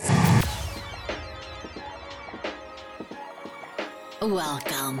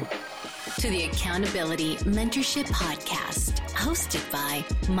Welcome to the Accountability Mentorship Podcast, hosted by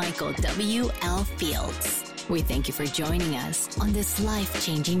Michael W. L. Fields. We thank you for joining us on this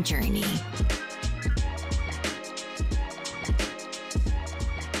life-changing journey.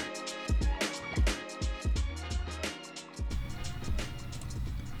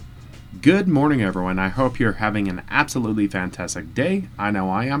 Good morning, everyone. I hope you're having an absolutely fantastic day. I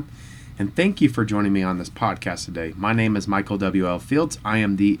know I am. And thank you for joining me on this podcast today. My name is Michael W. L. Fields. I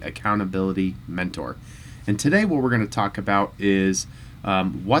am the Accountability Mentor. And today what we're going to talk about is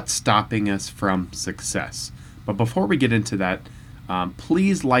what's stopping us from success. But before we get into that,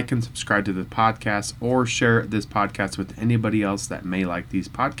 please like and subscribe to the podcast or share this podcast with anybody else that may like these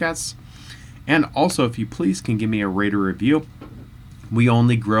podcasts. And also, if you please can give me a rate or review. We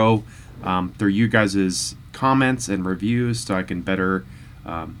only grow through you guys' comments and reviews, so I can better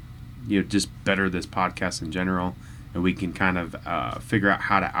just better this podcast in general, and we can kind of figure out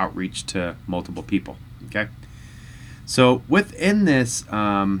how to outreach to multiple people. Okay, so within this,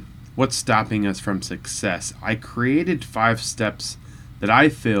 what's stopping us from success? I created 5 steps that I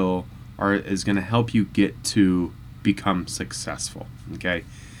feel is going to help you get to become successful. Okay,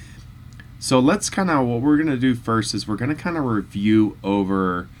 so let's what we're going to do first is we're going to kind of review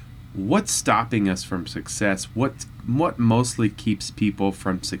over what's stopping us from success, what mostly keeps people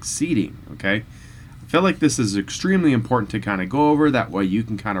from succeeding, okay? I feel like this is extremely important to kind of go over. That way you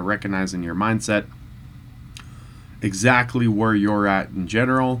can kind of recognize in your mindset exactly where you're at in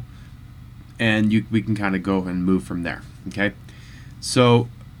general, and we can kind of go and move from there, okay? So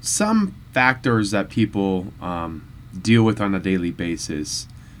some factors that people deal with on a daily basis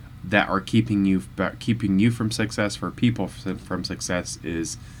that are keeping you from success, for people from success,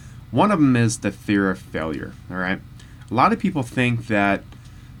 is one of them is the fear of failure. All right, a lot of people think that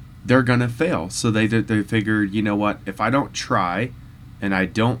they're gonna fail, so they figured, you know what, if I don't try and I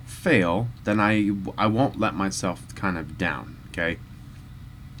don't fail, then I won't let myself kind of down. Okay,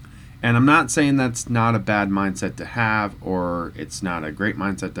 and I'm not saying that's not a bad mindset to have, or it's not a great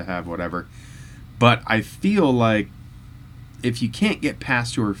mindset to have, whatever, but I feel like if you can't get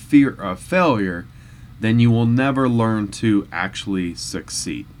past your fear of failure, then you will never learn to actually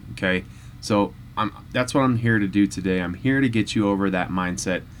succeed. Okay, so that's what I'm here to do today. I'm here to get you over that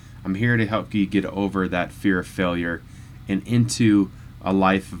mindset. I'm here to help you get over that fear of failure and into a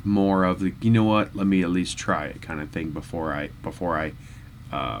life of more of the, you know what, let me at least try it kind of thing before I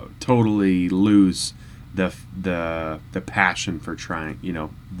totally lose the passion for trying,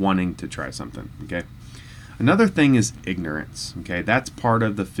 wanting to try something. Okay. Another thing is ignorance. Okay, that's part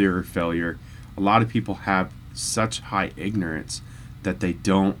of the fear of failure. A lot of people have such high ignorance that they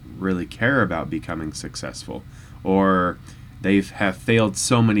don't really care about becoming successful, or they have failed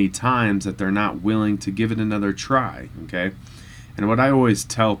so many times that they're not willing to give it another try. Okay, and what I always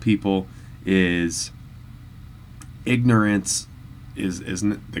tell people is ignorance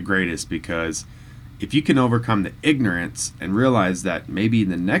isn't the greatest, because if you can overcome the ignorance and realize that maybe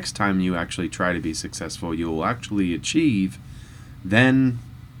the next time you actually try to be successful, you will actually achieve, then,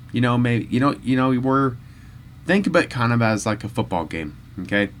 we're think of it kind of as like a football game.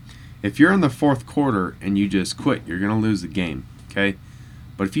 Okay, if you're in the 4th quarter and you just quit, you're gonna lose the game. Okay,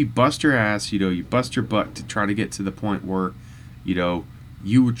 but if you bust your ass, you bust your butt to try to get to the point where,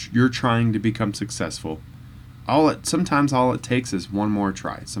 you're trying to become successful. Sometimes all it takes is one more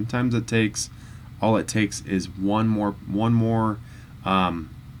try. Sometimes all it takes is one more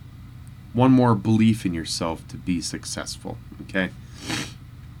belief in yourself to be successful. Okay.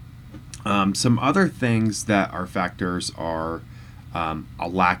 Some other things that are factors are a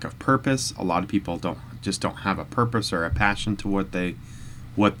lack of purpose. A lot of people don't have a purpose or a passion to what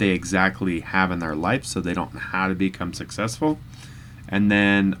they exactly have in their life, so they don't know how to become successful. And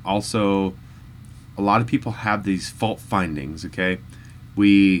then also, a lot of people have these fault findings. Okay,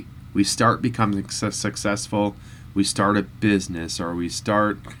 we start becoming successful, we start a business, or we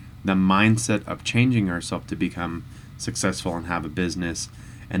start the mindset of changing ourselves to become successful and have a business,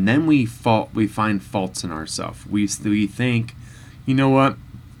 and then we find faults in ourselves. We think, you know what,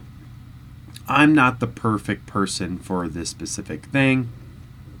 I'm not the perfect person for this specific thing.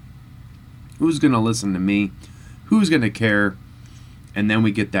 Who's going to listen to me? Who's going to care? And then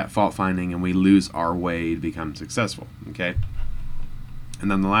we get that fault finding and we lose our way to become successful. Okay. And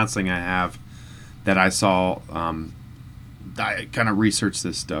then the last thing I have that I saw, I kind of researched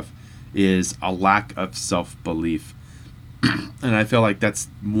this stuff, is a lack of self-belief. And I feel like that's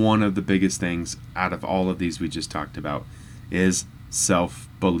one of the biggest things out of all of these we just talked about, is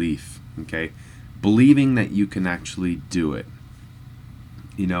self-belief. Okay, believing that you can actually do it.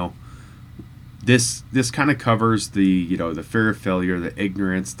 this kind of covers the the fear of failure, the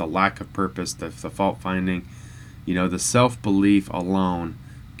ignorance, the lack of purpose, the fault finding. The self-belief alone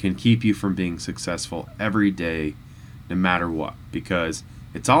can keep you from being successful every day, no matter what, because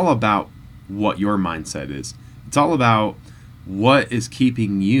it's all about what your mindset is. It's all about what is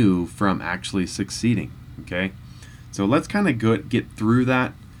keeping you from actually succeeding. Okay, so let's kind of get through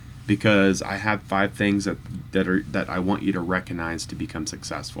that, because I have 5 things that I want you to recognize to become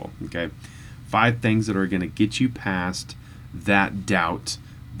successful. Okay, 5 things that are going to get you past that doubt,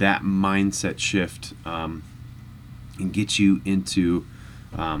 that mindset shift, and get you into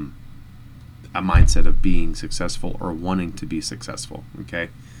a mindset of being successful or wanting to be successful. Okay,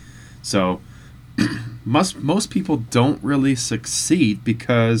 so most people don't really succeed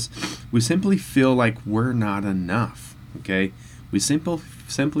because we simply feel like we're not enough. Okay, we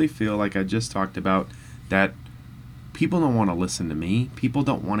simply feel like I just talked about, that people don't want to listen to me. People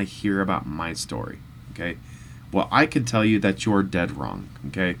don't want to hear about my story. Okay, well, I can tell you that you're dead wrong.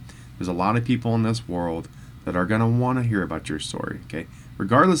 Okay, there's a lot of people in this world that are going to want to hear about your story. Okay,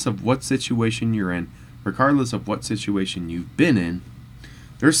 regardless of what situation you're in, regardless of what situation you've been in,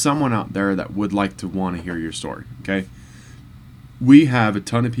 there's someone out there that would like to want to hear your story. Okay, we have a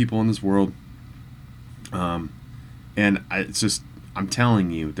ton of people in this world, and I'm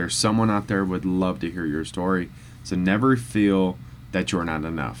telling you, there's someone out there would love to hear your story. So never feel that you're not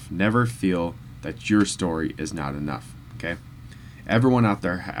enough. Never feel that your story is not enough. Okay, everyone out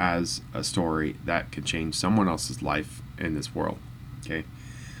there has a story that could change someone else's life in this world. Okay,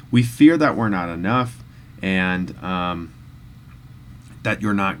 we fear that we're not enough, and that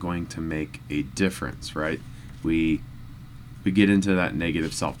you're not going to make a difference, right? We get into that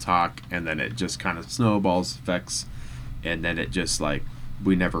negative self-talk, and then it just kind of snowballs effects, and then it just like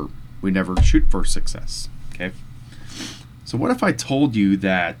we never shoot for success. Okay, so what if I told you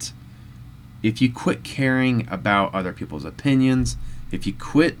that if you quit caring about other people's opinions, if you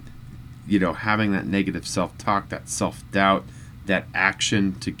quit having that negative self-talk, that self-doubt, that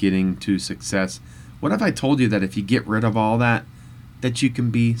action to getting to success, what if I told you that if you get rid of all that you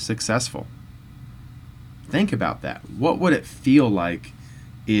can be successful? Think about that. What would it feel like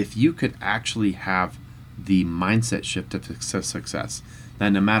if you could actually have the mindset shift of success? That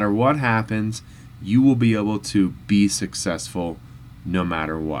no matter what happens, you will be able to be successful no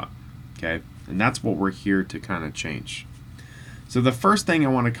matter what. Okay? And that's what we're here to kind of change. So the first thing I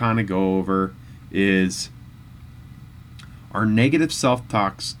want to kind of go over is our negative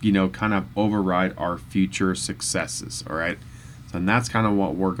self-talks, kind of override our future successes, all right? And that's kind of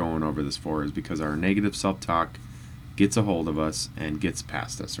what we're going over this for, is because our negative self-talk gets a hold of us and gets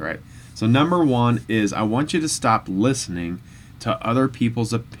past us, right? So number 1 is I want you to stop listening to other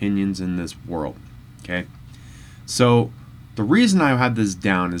people's opinions in this world, okay? So the reason I had this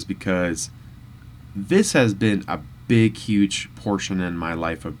down is because this has been a big, huge portion in my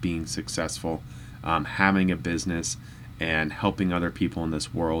life of being successful, having a business and helping other people in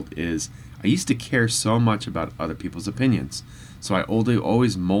this world. Is I used to care so much about other people's opinions. So I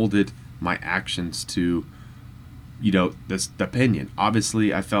always molded my actions to, this opinion.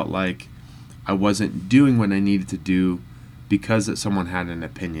 Obviously, I felt like I wasn't doing what I needed to do because that someone had an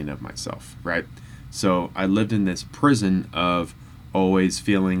opinion of myself, right? So I lived in this prison of always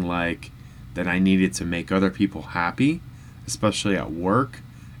feeling like that I needed to make other people happy, especially at work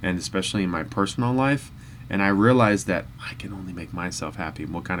and especially in my personal life. And I realized that I can only make myself happy.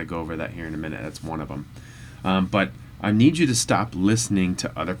 And we'll kind of go over that here in a minute. That's one of them. But I need you to stop listening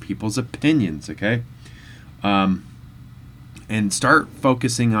to other people's opinions, okay? And start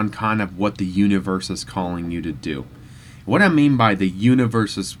focusing on kind of what the universe is calling you to do. What I mean by what the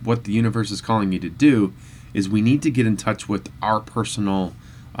universe is calling you to do is we need to get in touch with our personal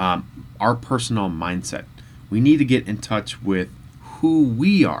mindset. We need to get in touch with who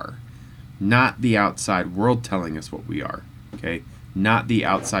we are, not the outside world telling us what we are, okay? Not the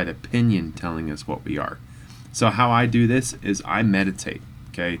outside opinion telling us what we are. So how I do this is I meditate,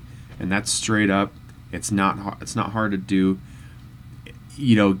 okay? And that's straight up. It's not hard to do.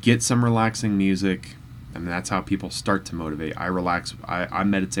 Get some relaxing music. I mean, that's how people start to motivate. I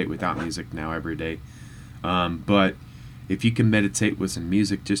meditate without music now every day. But if you can meditate with some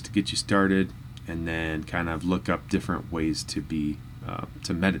music just to get you started, and then kind of look up different ways to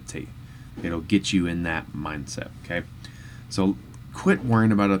meditate, it'll get you in that mindset, okay? So quit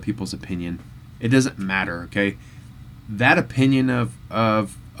worrying about other people's opinion. It doesn't matter, okay? That opinion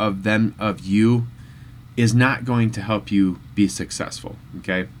of you is not going to help you be successful,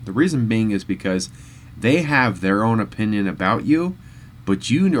 okay? The reason being is because they have their own opinion about you, but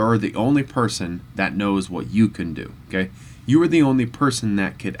you are the only person that knows what you can do, okay? You are the only person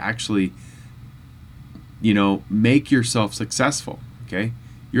that could actually make yourself successful, okay?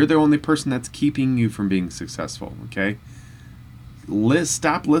 You're the only person that's keeping you from being successful, okay?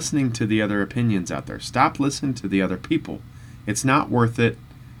 Stop listening to the other opinions out there. Stop listening to the other people. It's not worth it.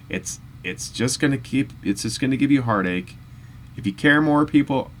 It's just going to give you heartache. If you care more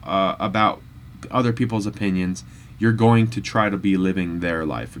about other people's opinions, you're going to try to be living their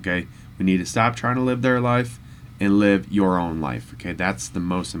life, okay? We need to stop trying to live their life and live your own life, okay? That's the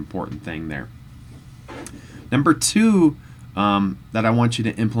most important thing there. Number 2 that I want you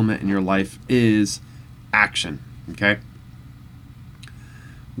to implement in your life is action, okay?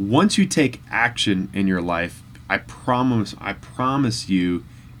 Once you take action in your life, I promise you,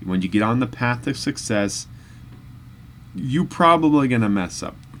 when you get on the path of success, you're probably going to mess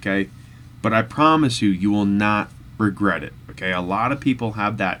up, okay? But I promise you will not regret it, okay? A lot of people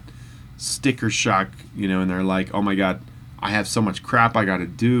have that sticker shock, and they're like, oh my God, I have so much crap I got to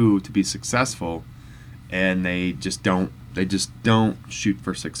do to be successful. And they just don't shoot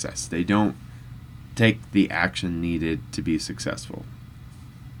for success. They don't take the action needed to be successful.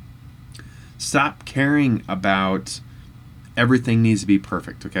 Stop caring about everything needs to be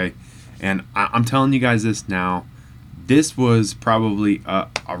perfect, okay? And I'm telling you guys this now. This was probably a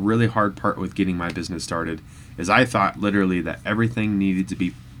really hard part with getting my business started, is I thought literally that everything needed to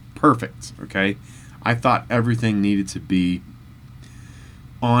be perfect, okay? I thought everything needed to be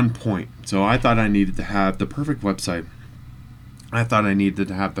on point. So I thought I needed to have the perfect website. I thought I needed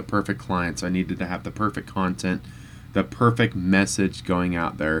to have the perfect clients. I needed to have the perfect content, the perfect message going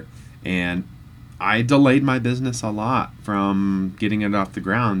out there. And I delayed my business a lot from getting it off the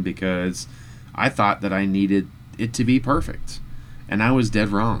ground because I thought that I needed it to be perfect. And I was dead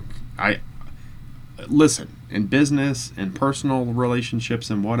wrong. Listen, in business and personal relationships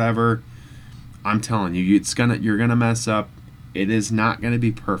and whatever, I'm telling you, you're gonna mess up. It is not going to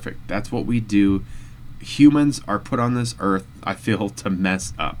be perfect. That's what we do. Humans are put on this earth, I feel, to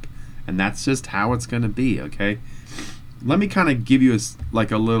mess up. And that's just how it's going to be, okay? Let me kind of give you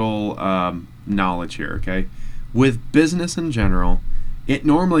a little knowledge here, okay? With business in general, it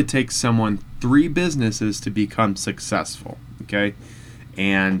normally takes someone 3 businesses to become successful, okay?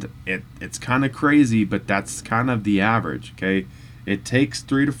 And it's kind of crazy, but that's kind of the average, okay? It takes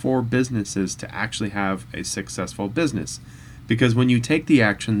 3 to 4 businesses to actually have a successful business. Because when you take the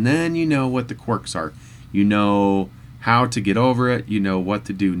action, then you know what the quirks are. You know how to get over it. You know what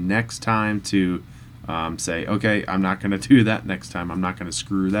to do next time to say, okay, I'm not going to do that next time. I'm not going to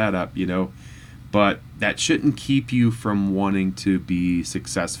screw that up, But that shouldn't keep you from wanting to be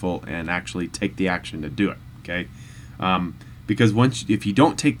successful and actually take the action to do it, okay? Because if you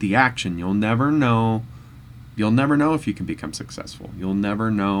don't take the action, you'll never know if you can become successful. You'll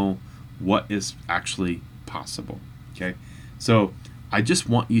never know what is actually possible, okay? So I just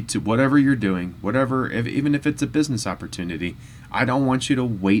want you to, whatever you're doing, even if it's a business opportunity, I don't want you to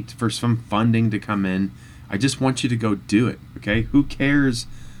wait for some funding to come in. I just want you to go do it, okay? Who cares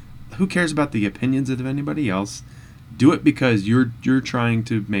about the opinions of anybody else? Do it because you're trying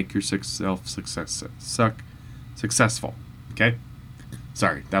to make yourself successful, okay?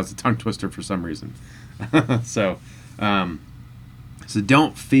 Sorry, that was a tongue twister for some reason. So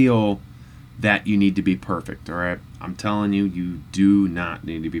don't feel that you need to be perfect, all right? I'm telling you, you do not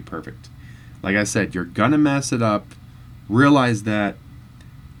need to be perfect. Like I said, you're gonna mess it up. Realize that,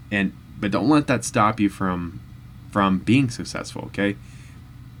 but don't let that stop you from being successful, okay?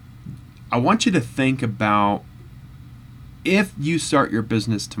 I want you to think about, if you start your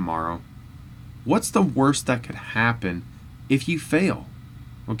business tomorrow, what's the worst that could happen if you fail,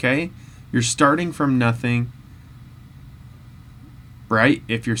 okay? You're starting from nothing, right?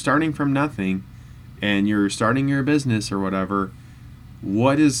 If you're starting from nothing and you're starting your business or whatever, I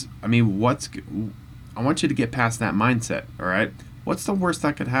want you to get past that mindset, all right? What's the worst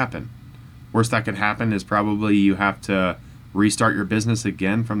that could happen? Worst that could happen is probably you have to restart your business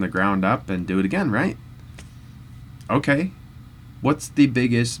again from the ground up and do it again, right? Okay. What's the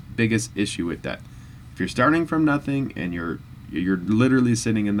biggest issue with that? If you're starting from nothing and you're literally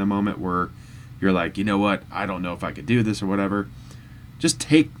sitting in the moment where you're like, you know what, I don't know if I could do this or whatever, just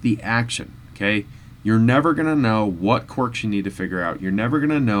take the action, okay? You're never going to know what quirks you need to figure out. You're never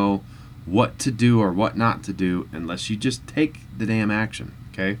going to know what to do or what not to do unless you just take the damn action,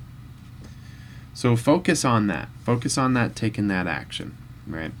 okay? So focus on that. Focus on that, taking that action,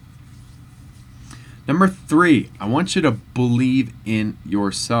 right? Number 3, I want you to believe in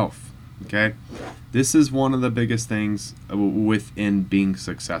yourself, okay? This is one of the biggest things within being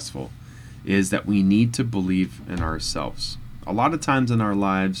successful, is that we need to believe in ourselves. A lot of times in our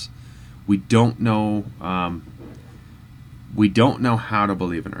lives, we don't know how to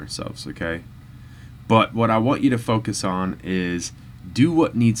believe in ourselves, okay? But what I want you to focus on is do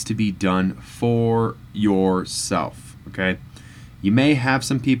what needs to be done for yourself, okay? You may have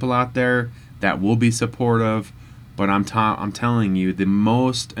some people out there that will be supportive, but I'm telling you, the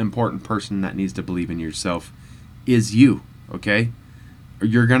most important person that needs to believe in yourself is you, okay?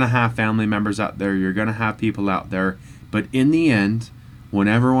 You're going to have family members out there, you're going to have people out there, but in the end, when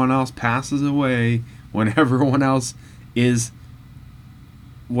everyone else passes away, when everyone else is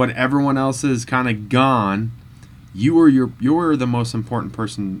kind of gone, you are the most important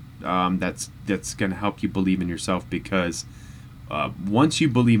person that's going to help you believe in yourself, because once you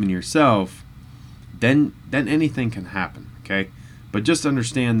believe in yourself, then anything can happen, okay? But just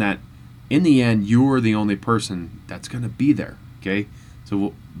understand that in the end, you're the only person that's going to be there, okay?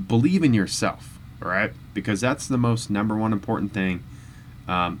 So believe in yourself, all right? Because that's the most number one important thing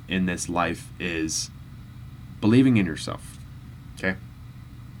in this life, is believing in yourself, okay?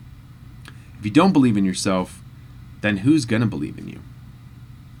 If you don't believe in yourself, then who's going to believe in you?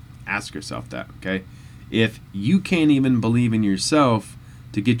 Ask yourself that, okay? If you can't even believe in yourself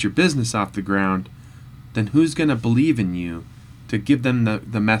to get your business off the ground, then who's going to believe in you to give them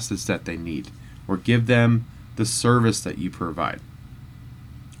the message that they need, or give them the service that you provide?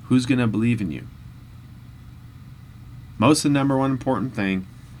 Who's going to believe in you? The number one important thing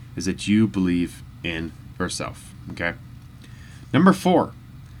is that you believe in yourself, okay? Number 4,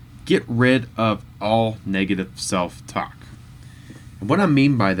 get rid of all negative self-talk. And what I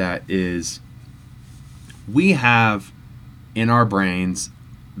mean by that is, we have in our brains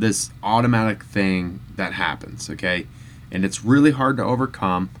this automatic thing that happens, okay? And it's really hard to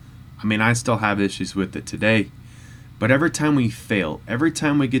overcome. I mean, I still have issues with it today. But every time we fail, every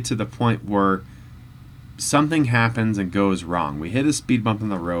time we get to the point where something happens and goes wrong, we hit a speed bump in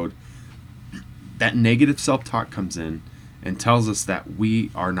the road, that negative self-talk comes in and tells us that we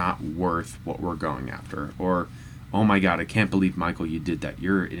are not worth what we're going after. Or, oh my God, I can't believe, Michael, you did that.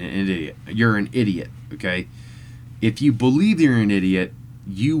 You're an idiot. You're an idiot, okay? If you believe you're an idiot,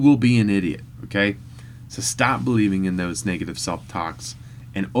 you will be an idiot, okay? So stop believing in those negative self-talks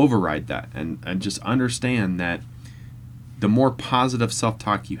and override that. And just understand that the more positive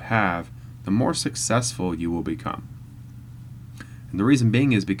self-talk you have, the more successful you will become. And the reason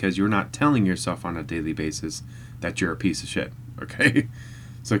being is because you're not telling yourself on a daily basis that you're a piece of shit, okay?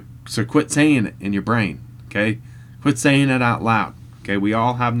 So quit saying it in your brain, okay? Quit saying it out loud, okay? We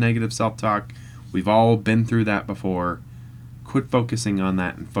all have negative self-talk. We've all been through that before. Quit focusing on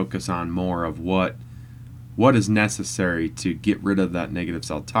that and focus on more of what is necessary to get rid of that negative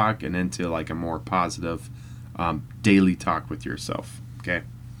self-talk and into like a more positive daily talk with yourself, okay?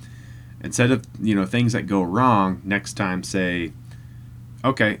 Instead of, things that go wrong, next time say,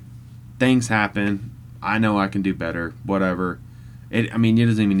 okay, things happen. I know I can do better, whatever. It doesn't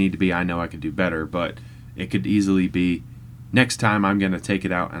even need to be I know I can do better, but it could easily be next time I'm going to take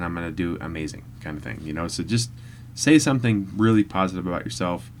it out and I'm going to do amazing kind of thing, So just say something really positive about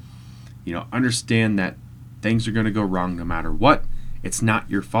yourself. Understand that things are going to go wrong no matter what. It's not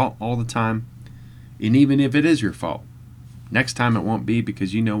your fault all the time. And even if it is your fault, next time it won't be,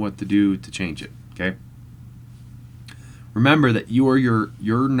 because you know what to do to change it, okay? Remember that you are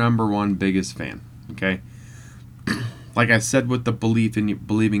your number one biggest fan, okay? Like I said with the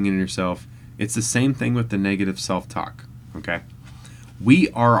believing in yourself, it's the same thing with the negative self-talk, okay? We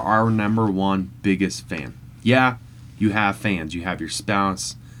are our number one biggest fan. Yeah, you have fans. You have your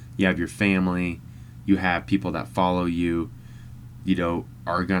spouse, you have your family, you have people that follow you,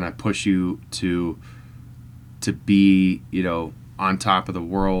 are going to push you to be, on top of the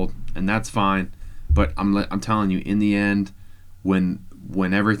world, and that's fine. But I'm telling you, in the end, when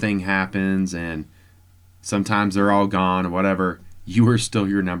everything happens and sometimes they're all gone or whatever, you are still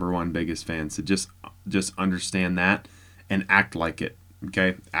your number one biggest fan. So just understand that and act like it,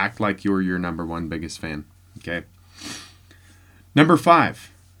 okay? Act like you're your number one biggest fan, okay? Number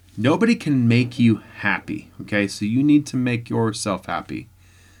 5, nobody can make you happy, okay? So you need to make yourself happy.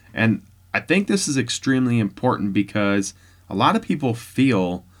 And I think this is extremely important, because a lot of people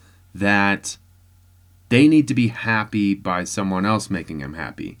feel that they need to be happy by someone else making them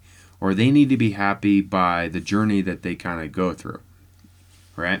happy, or they need to be happy by the journey that they kind of go through,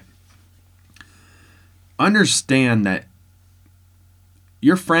 right? Understand that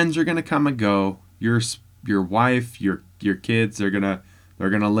your friends are going to come and go. Your wife, your kids, they're gonna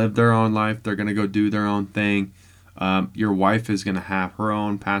live their own life. They're gonna go do their own thing. Your wife is going to have her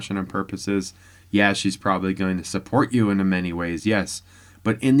own passion and purposes. Yeah, she's probably going to support you in many ways, yes.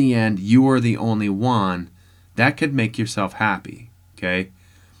 But in the end, you are the only one that could make yourself happy, okay?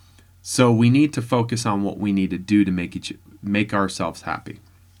 So we need to focus on what we need to do to make ourselves happy,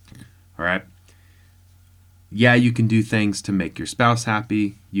 all right? Yeah, you can do things to make your spouse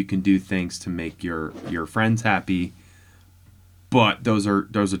happy. You can do things to make your friends happy. But those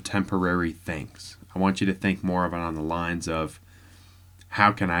are temporary things. I want you to think more of it on the lines of,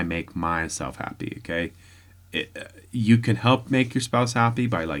 how can I make myself happy? Okay, you can help make your spouse happy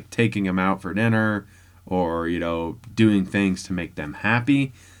by like taking them out for dinner, or doing things to make them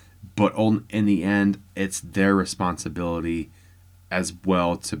happy. But in the end, it's their responsibility as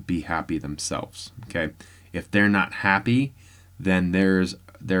well to be happy themselves. Okay, if they're not happy, then there's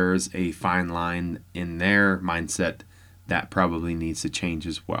a fine line in their mindset that probably needs to change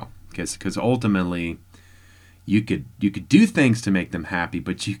as well. Because ultimately, you could do things to make them happy,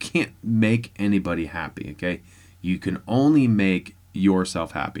 but you can't make anybody happy. Okay, you can only make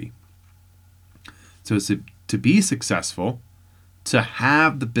yourself happy. So to be successful, to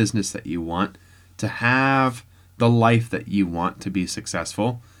have the business that you want, to have the life that you want to be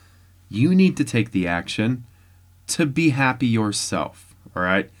successful, you need to take the action to be happy yourself. All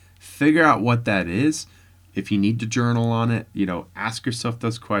right, figure out what that is. If you need to journal on it, ask yourself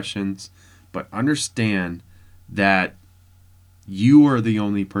those questions, but understand that you are the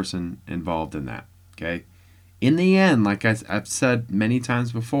only person involved in that. Okay, in the end, like I've said many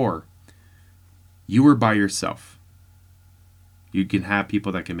times before, you are by yourself. You can have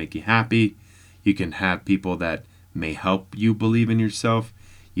people that can make you happy. You can have people that may help you believe in yourself.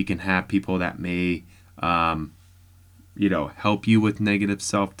 You can have people that may, help you with negative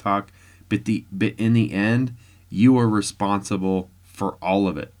self-talk. But in the end, you are responsible for all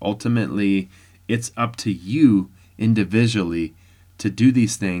of it. Ultimately, it's up to you individually to do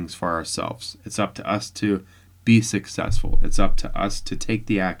these things for ourselves. It's up to us to be successful. It's up to us to take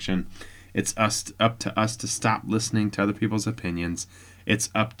the action. It's up to us to stop listening to other people's opinions. It's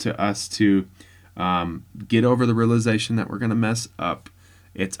up to us to get over the realization that we're going to mess up.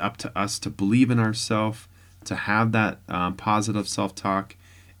 It's up to us to believe in ourselves, to have that positive self-talk,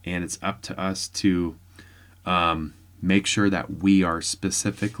 and it's up to us to make sure that we are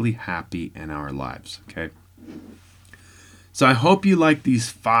specifically happy in our lives. Okay. So I hope you like these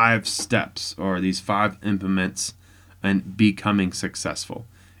 5 steps or these 5 implements and becoming successful.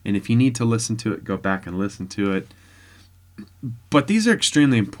 And if you need to listen to it, go back and listen to it. But these are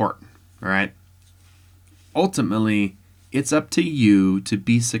extremely important, all right? Ultimately, it's up to you to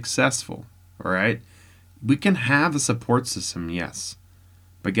be successful, all right? We can have a support system, yes.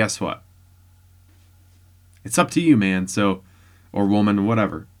 But guess what? It's up to you, man. So, or woman,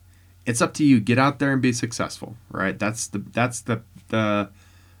 whatever. It's up to you. Get out there and be successful, right? That's the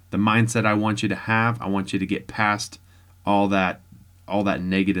mindset I want you to have. I want you to get past all that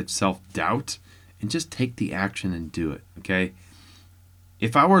negative self-doubt and just take the action and do it, okay?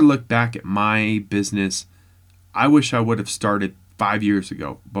 If I were to look back at my business, I wish I would have started 5 years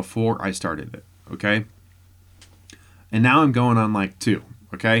ago before I started it, okay? And now I'm going on like 2,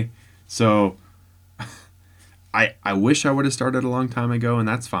 okay? So I wish I would have started a long time ago, and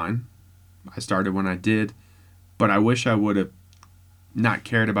that's fine. I started when I did, but I wish I would have not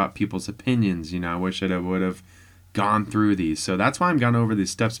cared about people's opinions. I wish that I would have gone through these. So that's why I'm going over these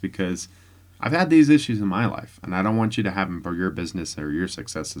steps, because I've had these issues in my life, and I don't want you to have them for your business or your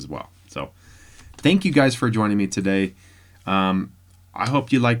success as well. So thank you guys for joining me today. I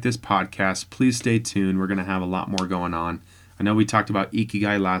hope you like this podcast. Please stay tuned. We're going to have a lot more going on. I know we talked about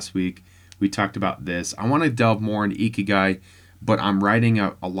Ikigai last week. We talked about this. I want to delve more into Ikigai, but I'm writing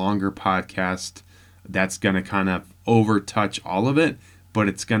a longer podcast that's going to kind of overtouch all of it, but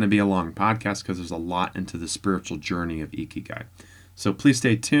it's going to be a long podcast because there's a lot into the spiritual journey of Ikigai. So please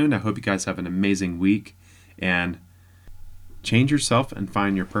stay tuned. I hope you guys have an amazing week, and change yourself and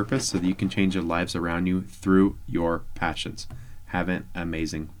find your purpose so that you can change the lives around you through your passions. Have an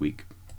amazing week.